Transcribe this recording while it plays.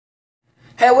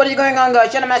Hey, what is going on,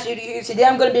 guys? Jedi Master Yoda here. Today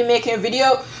I'm going to be making a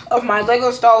video of my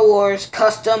LEGO Star Wars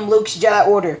custom Luke's Jedi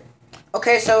Order.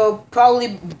 Okay, so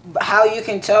probably how you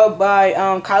can tell by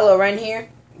Kylo Ren here,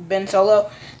 Ben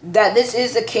Solo, that this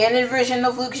is the canon version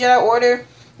of Luke's Jedi Order.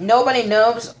 Nobody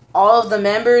knows all of the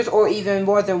members, or even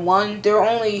more than one. There are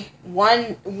only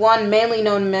one mainly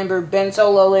known member, Ben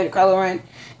Solo, later Kylo Ren,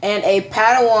 and a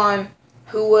Padawan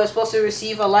who was supposed to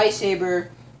receive a lightsaber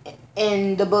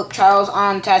in the book Trials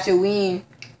on Tatooine.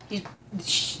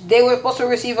 They were supposed to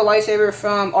receive a lightsaber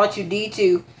from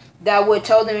R2-D2 that would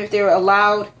tell them if they were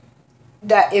allowed,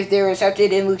 that if they were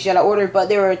accepted in Luke's Jedi Order, but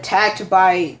they were attacked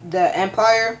by the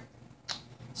Empire.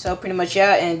 So pretty much,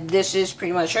 yeah, and this is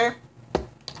pretty much her.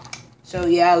 So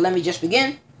yeah, let me just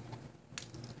begin.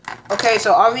 Okay,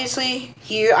 so obviously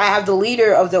here I have the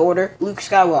leader of the Order, Luke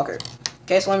Skywalker.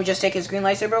 Okay, so let me just take his green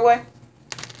lightsaber away.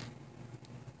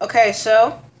 Okay,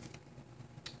 so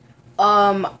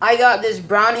I got this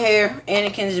brown hair,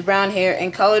 Anakin's brown hair,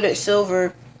 and colored it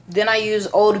silver. Then I used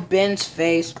old Ben's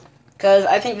face, because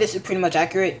I think this is pretty much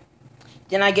accurate.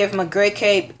 Then I gave him a gray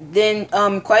cape. Then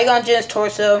Qui-Gon Jinn's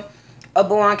torso,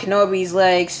 Obi-Wan Kenobi's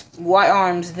legs, white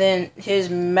arms, then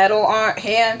his metal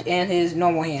hand, and his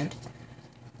normal hand.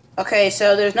 Okay,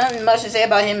 so there's nothing much to say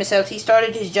about him except he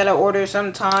started his Jedi Order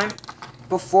sometime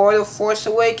before The Force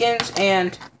Awakens,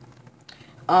 and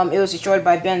it was destroyed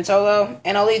by Ben Solo.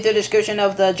 And I'll leave the description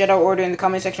of the Jedi Order in the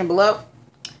comment section below.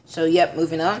 So, yep,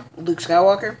 moving on. Luke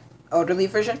Skywalker, elderly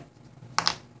version.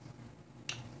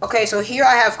 Okay, so here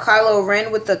I have Kylo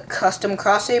Ren with the custom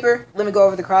cross-saber. Let me go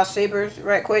over the cross-sabers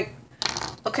right quick.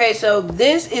 Okay, so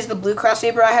this is the blue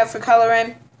cross-saber I have for Kylo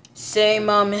Ren. Same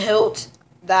hilt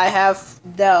that I have,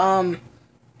 that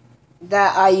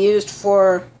I used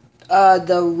for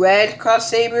the red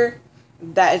cross-saber.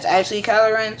 That is actually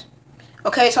Kylo Ren's.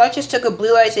 Okay, so I just took a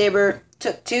blue lightsaber,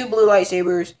 took two blue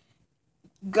lightsabers,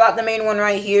 got the main one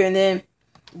right here, and then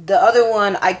the other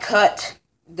one I cut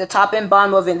the top and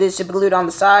bottom of it, this is glued on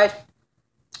the side.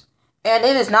 And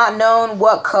it is not known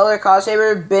what color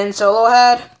crosssaber Ben Solo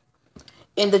had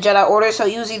in the Jedi Order, so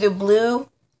he was either blue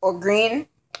or green.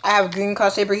 I have a green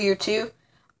crosssaber here too.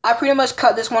 I pretty much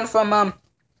cut this one from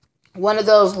one of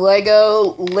those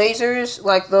Lego lasers,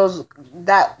 like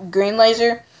that green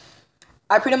laser.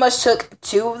 I pretty much took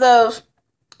two of those,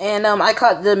 and I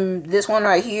cut this one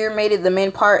right here, made it the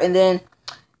main part, and then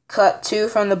cut two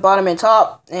from the bottom and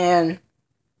top, and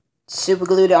super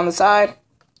glued it on the side.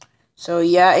 So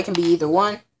yeah, it can be either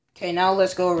one. Okay, now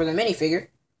let's go over the minifigure.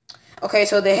 Okay,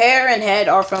 so the hair and head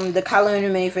are from the Kylo Ren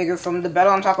minifigure from the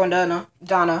Battle on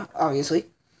Takodana, obviously.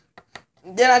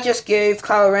 Then I just gave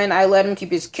Kylo Ren, I let him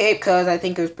keep his cape because I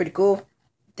think it was pretty cool.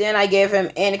 Then I gave him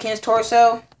Anakin's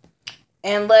torso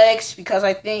and legs, because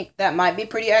I think that might be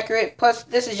pretty accurate. Plus,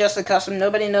 this is just a custom.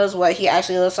 Nobody knows what he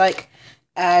actually looks like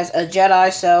as a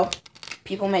Jedi, so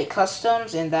people make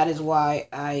customs, and that is why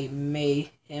I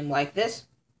made him like this.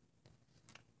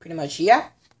 Pretty much, yeah.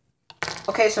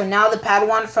 Okay, so now the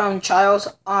Padawan from Trials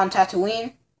on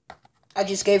Tatooine. I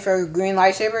just gave her a green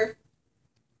lightsaber.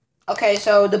 Okay,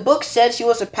 so the book said she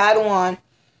was a Padawan,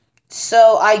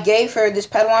 so I gave her this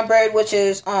Padawan braid, which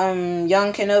is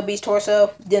young Kenobi's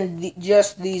torso. Then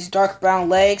just these dark brown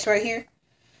legs right here.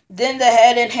 Then the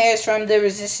head and hairs from the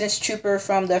Resistance Trooper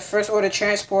from the First Order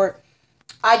transport.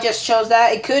 I just chose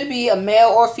that. It could be a male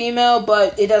or female,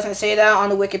 but it doesn't say that on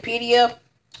the Wikipedia.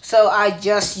 So I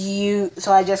just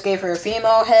gave her a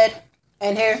female head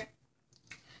and hair.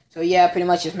 So yeah, pretty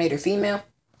much just made her female.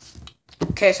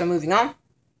 Okay, so moving on.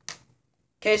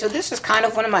 Okay, so this is kind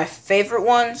of one of my favorite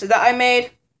ones that I made.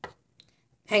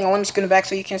 Hang on, let me scoot it back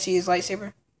so you can see his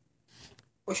lightsaber.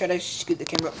 Or should I scoot the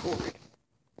camera forward?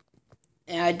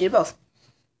 And I did both.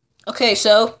 Okay,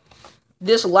 so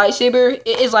this lightsaber,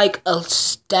 it is like a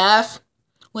staff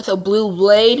with a blue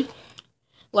blade.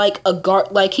 Like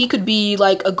he could be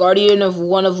like a guardian of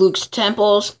one of Luke's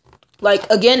temples. Like,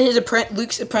 again,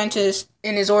 Luke's apprentice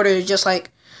in his order is just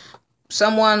like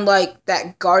someone like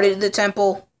that guarded the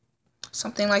temple.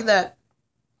 Something like that.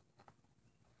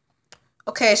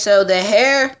 Okay, so the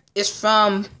hair is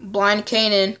from Blind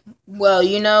Kanan. Well,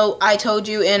 you know, I told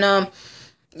you in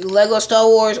Lego Star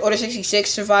Wars Order 66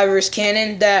 Survivors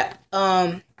canon that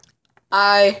what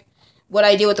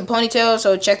I did with the ponytail,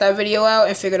 so check that video out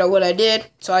and figured out what I did.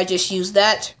 So I just used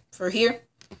that for here.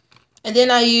 And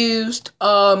then I used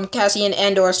Cassian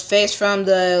Andor's face from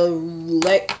the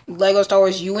Lego Star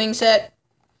Wars U-Wing set.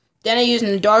 Then I used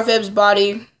Darveb's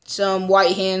body, some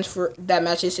white hands for that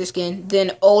matches his skin.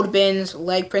 Then old Ben's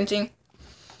leg printing.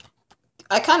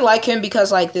 I kind of like him because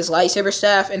like this lightsaber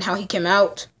staff and how he came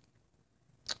out.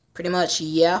 Pretty much,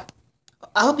 yeah.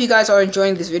 I hope you guys are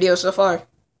enjoying this video so far.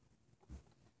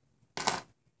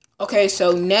 Okay,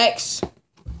 so next,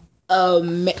 a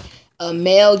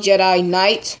male Jedi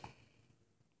Knight.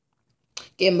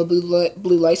 Gave him a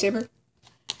blue lightsaber.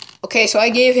 Okay, so I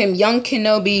gave him young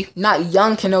Kenobi, not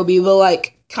young Kenobi, but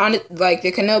like kind of like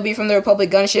the Kenobi from the Republic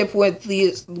gunship with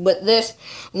this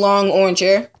long orange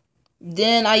hair.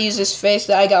 Then I use this face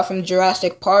that I got from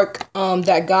Jurassic Park.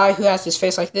 That guy who has his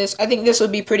face like this. I think this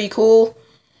would be pretty cool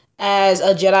as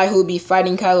a Jedi who would be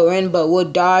fighting Kylo Ren but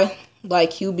would die.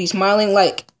 Like he would be smiling,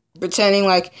 like pretending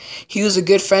like he was a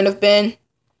good friend of Ben.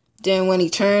 Then when he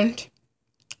turned,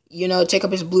 you know, take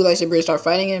up his blue lightsaber and start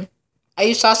fighting him. I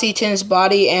used Saucy Tin's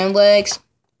body and legs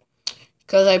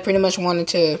because I pretty much wanted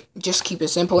to just keep it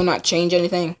simple and not change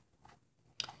anything.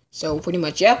 So pretty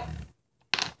much, yeah.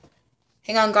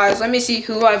 Hang on, guys. Let me see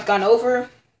who I've gone over.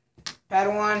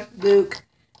 Padawan, Luke,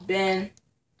 Ben,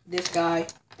 this guy.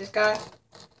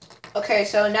 Okay,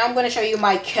 so now I'm going to show you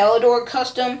my Keldor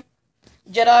custom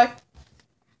Jedi.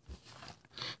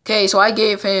 Okay, so I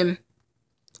gave him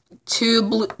two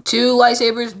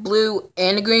lightsabers, blue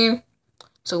and green.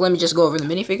 So let me just go over the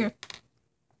minifigure.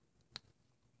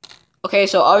 Okay,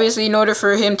 so obviously in order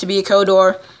for him to be a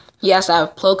Keldor, he has to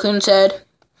have Plo Koon's head.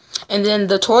 And then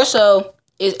the torso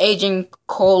is aging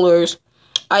colors.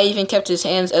 I even kept his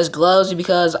hands as gloves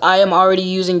because I am already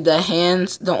using the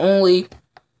hands, the only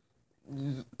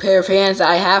pair of hands that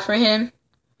I have for him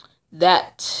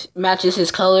that matches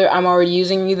his color. I'm already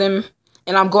using them,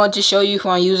 and I'm going to show you who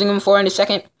I'm using them for in a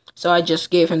second. So I just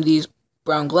gave him these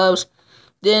brown gloves.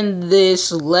 Then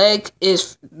this leg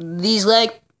piece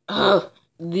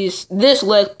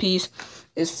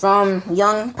is from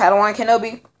young Padawan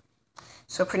Kenobi.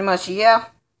 So pretty much, yeah.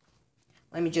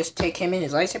 Let me just take him and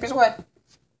his lightsabers away.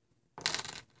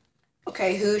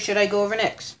 Okay, who should I go over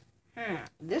next?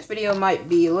 This video might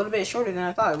be a little bit shorter than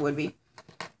I thought it would be.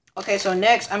 Okay, so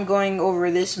next I'm going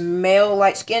over this male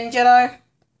light-skinned Jedi.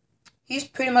 He's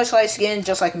pretty much light-skinned,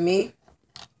 just like me.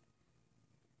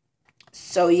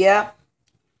 So yeah.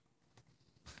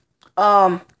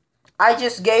 I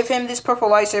just gave him this purple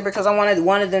lightsaber because I wanted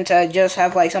one of them to just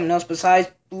have like something else besides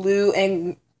blue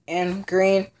and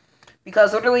green.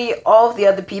 Because literally all of the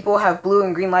other people have blue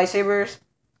and green lightsabers.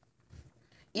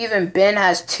 Even Ben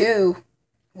has two,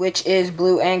 which is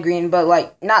blue and green, but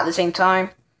like not at the same time.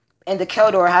 And the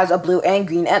Keldor has a blue and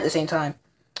green at the same time.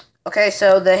 Okay,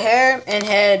 so the hair and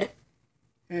head.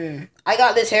 I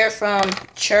got this hair from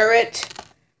Chirrut.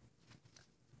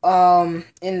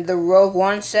 In the Rogue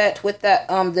One set with that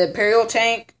the Imperial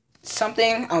tank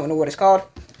something. I don't know what it's called.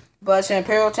 But it's an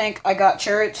Imperial tank I got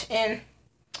Chirrut in.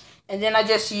 And then I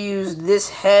just used this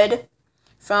head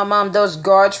from those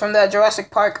guards from that Jurassic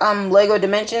Park Lego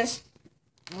Dimensions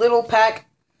little pack,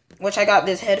 which I got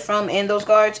this head from and those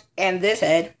guards, and this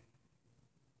head.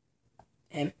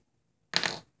 Him.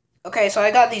 Okay, so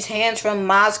I got these hands from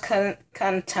Maz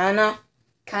Kananda.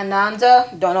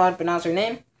 Don't know how to pronounce her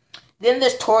name. Then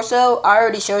this torso, I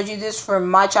already showed you this for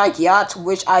my Gyat,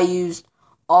 which I used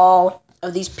all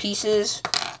of these pieces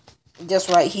just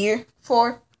right here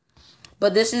for.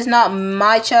 But this is not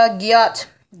my Gyat,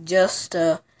 just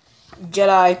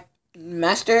Jedi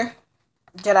Master,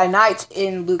 Jedi Knight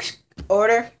in Luke's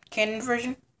Order, canon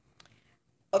version.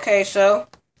 Okay, so,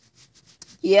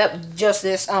 yep, just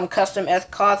this custom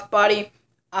Eth-Koth body.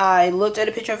 I looked at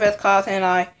a picture of Eth-Koth and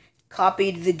I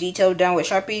copied the detail down with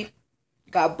Sharpie.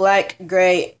 Got black,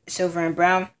 gray, silver, and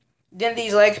brown. Then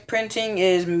these legs printing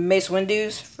is Mace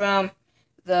Windu's from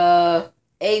the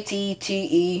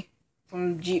ATTE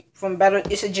from Battle.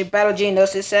 It's a Battle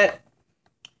Geonosis set.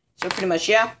 So pretty much,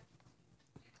 yeah.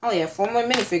 Oh yeah, 4 more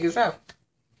minifigures out.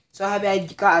 So happy I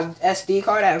got an SD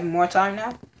card. I have more time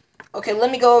now. Okay,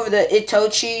 let me go over the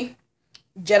Itochi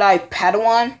Jedi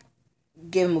Padawan.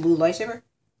 Give him a blue lightsaber.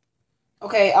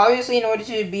 Okay, obviously in order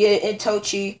to be an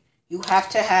Itochi, you have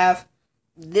to have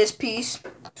this piece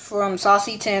from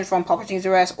Saucy Tin from Palpatine's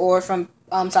Arrest or from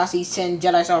Saucy Tin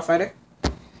Jedi Starfighter.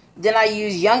 Then I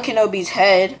use young Kenobi's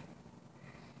head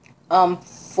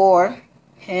for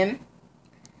him.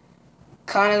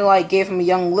 Kind of like gave him a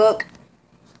young look.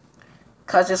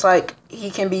 Because it's like he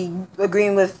can be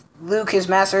agreeing with Luke, his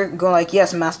master, going like,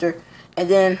 yes, master. And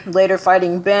then later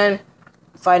fighting Ben,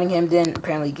 fighting him, then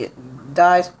apparently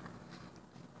dies.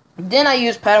 Then I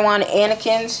used Padawan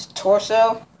Anakin's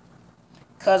torso.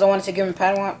 Because I wanted to give him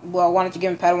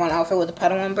Padawan outfit with the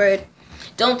Padawan braid.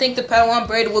 Don't think the Padawan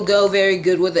braid will go very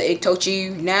good with the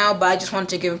Itochi now, but I just wanted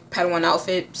to give him Padawan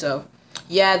outfit. So,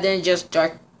 yeah, then just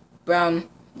dark brown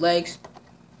legs.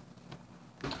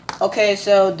 Okay,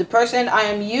 so the person I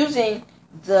am using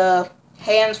the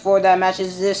hands for that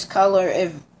matches this color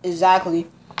exactly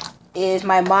is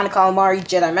my Mon Calamari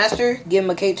Jedi Master. Give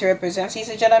him a cape to represent he's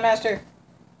a Jedi Master.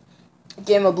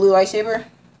 Give him a blue lightsaber.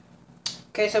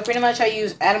 Okay, so pretty much I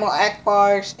use Admiral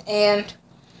Akbar's and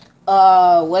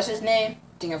what's his name?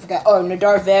 I think I forgot. Oh,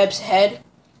 Nadar Veb's head.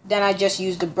 Then I just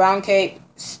used the brown cape,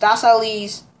 Stas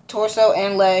Ali's torso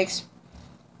and legs,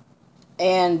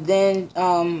 and then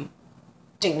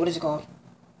dang, what is it called?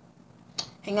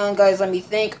 Hang on, guys, let me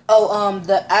think. Oh,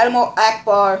 the Admiral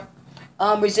Akbar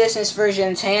Resistance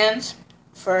version's hands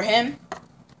for him.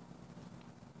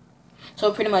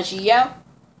 So pretty much, yeah.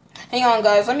 Hang on,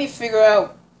 guys, let me figure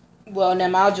out. Well,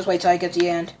 then I'll just wait till I get to the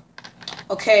end.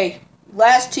 Okay,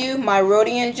 last two, my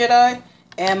Rodian Jedi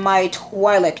and my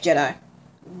Twi'lek Jedi.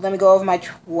 Let me go over my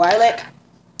Twi'lek.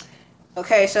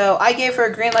 Okay, so I gave her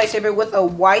a green lightsaber with a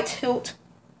white hilt,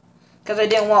 because I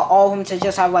didn't want all of them to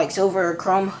just have like silver or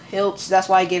chrome hilts. That's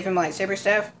why I gave him lightsaber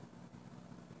staff.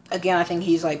 Again, I think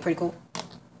he's like pretty cool.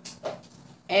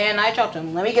 And I chopped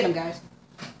him. Let me get him, guys.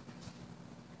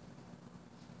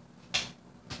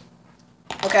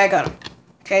 Okay, I got him.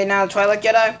 Okay, now the Twi'lek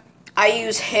Jedi. I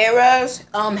use Hera's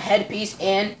headpiece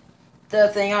and the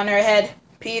thing on her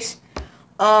headpiece.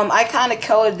 I kind of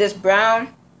colored this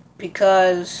brown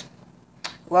because,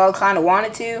 well, I kind of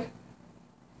wanted to.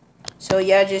 So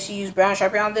yeah, just use brown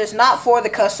Sharpie on this. Not for the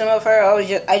custom of her.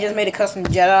 I just made a custom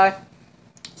Jedi,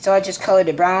 so I just colored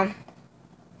it brown.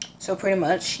 So pretty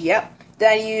much, yep.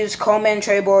 Then I used Coleman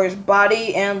Trebor's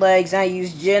body and legs. And I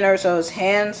used Jyn Erso's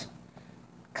hands,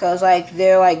 cause like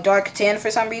they're like dark tan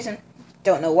for some reason.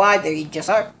 Don't know why. They just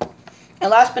are. And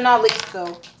last but not least,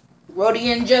 the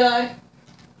Rodian Jedi.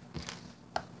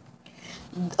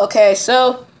 Okay,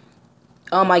 so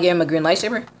I gave him a green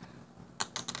lightsaber.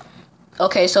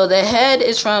 Okay, so the head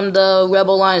is from the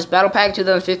Rebel Alliance Battle Pack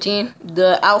 2015.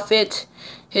 The outfit,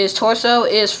 his torso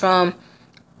is from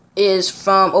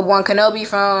Obi-Wan Kenobi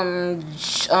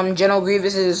from General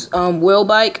Grievous's wheel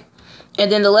bike,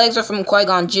 and then the legs are from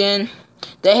Qui-Gon Jinn.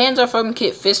 The hands are from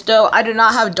Kit Fisto. I do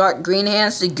not have dark green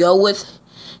hands to go with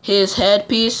his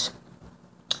headpiece,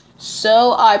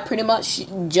 so I pretty much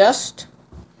just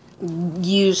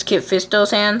use Kit Fisto's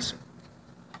hands.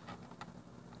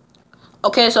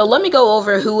 Okay, so let me go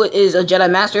over who is a Jedi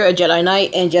Master, a Jedi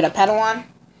Knight, and Jedi Padawan.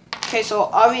 Okay, so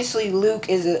obviously Luke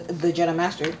is the Jedi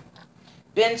Master.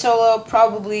 Ben Solo,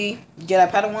 probably Jedi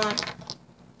Padawan.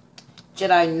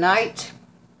 Jedi Knight.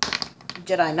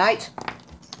 Jedi Knight.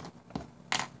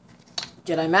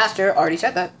 Jedi Master, already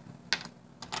said that.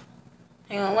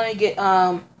 Hang on, let me get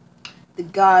the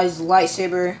guy's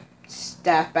lightsaber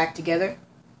staff back together.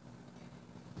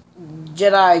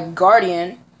 Jedi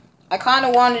Guardian. I kind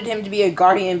of wanted him to be a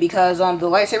Guardian because the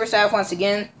lightsaber staff, once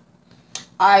again,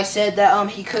 I said that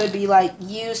he could be like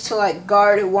used to like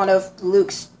guard one of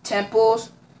Luke's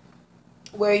temples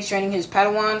where he's training his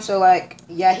Padawan. So like,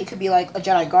 yeah, he could be like a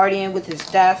Jedi Guardian with his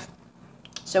staff.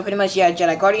 So pretty much, yeah,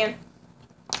 Jedi Guardian.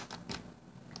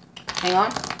 Hang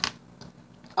on.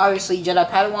 Obviously, Jedi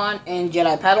Padawan and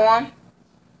Jedi Padawan.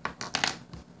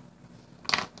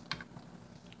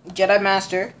 Jedi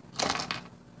Master.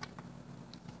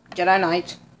 Jedi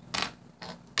Knight.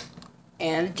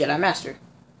 And Jedi Master.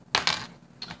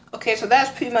 Okay, so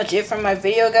that's pretty much it from my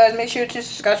video, guys. Make sure to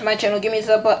subscribe to my channel. Give me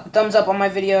a thumbs up on my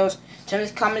videos. Tell me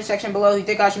in the comment section below who you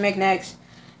think I should make next.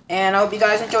 And I hope you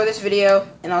guys enjoy this video.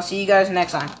 And I'll see you guys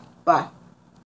next time. Bye.